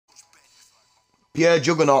Pure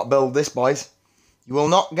juggernaut build this, boys. You will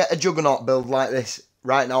not get a juggernaut build like this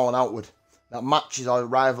right now on outward. That matches or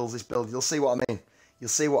rivals this build. You'll see what I mean. You'll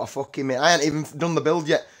see what I fucking mean. I ain't even done the build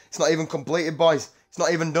yet. It's not even completed, boys. It's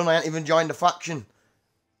not even done. I ain't even joined the faction.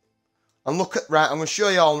 And look at, right, I'm going to show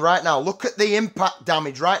you all right now. Look at the impact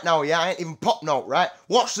damage right now, yeah? I ain't even pop note, right?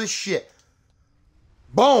 Watch this shit.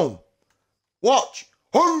 Boom. Watch.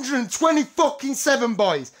 120 fucking 7,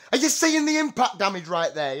 boys. Are you seeing the impact damage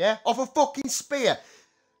right there, yeah? Off a fucking spear.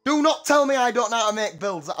 Do not tell me I don't know how to make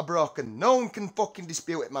builds that are broken. No one can fucking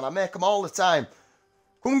dispute it, man. I make them all the time.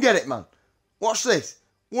 Come get it, man. Watch this.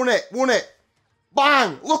 Won it.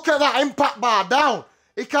 Bang. Look at that impact bar down.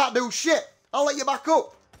 He can't do shit. I'll let you back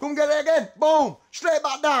up. Come get it again. Boom. Straight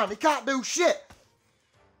back down. He can't do shit.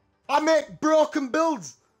 I make broken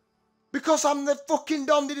builds. Because I'm the fucking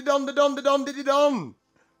don.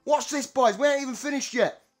 Watch this, boys. We ain't even finished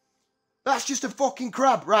yet. That's just a fucking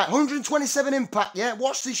crab. Right, 127 impact, yeah?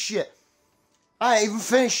 Watch this shit. I ain't even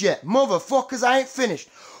finished yet. Motherfuckers, I ain't finished.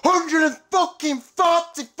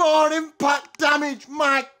 144 impact damage.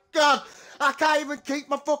 My God. I can't even keep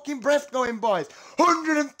my fucking breath going, boys.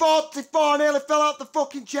 144, nearly fell out the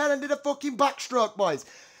fucking chair and did a fucking backstroke, boys.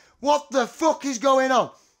 What the fuck is going on?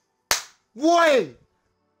 Wait,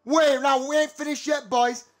 now we ain't finished yet,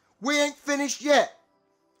 boys. We ain't finished yet.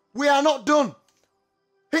 We are not done.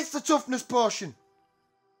 It's the toughness potion.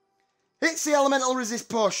 It's the elemental resist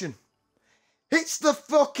potion. It's the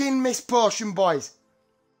fucking mist potion, boys.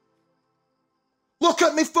 Look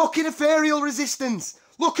at me fucking ethereal resistance.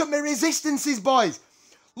 Look at my resistances, boys.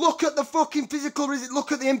 Look at the fucking physical resistance.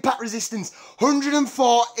 Look at the impact resistance.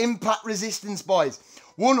 104 impact resistance, boys.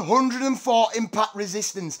 104 impact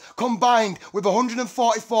resistance combined with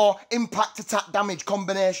 144 impact attack damage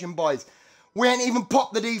combination, boys. We ain't even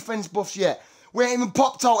popped the defense buffs yet. We ain't even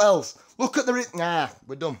popped out else. Look at the... Nah,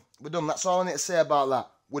 we're done. We're done. That's all I need to say about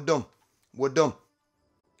that. We're done. We're done.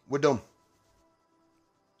 We're done.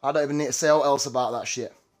 I don't even need to say what else about that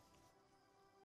shit.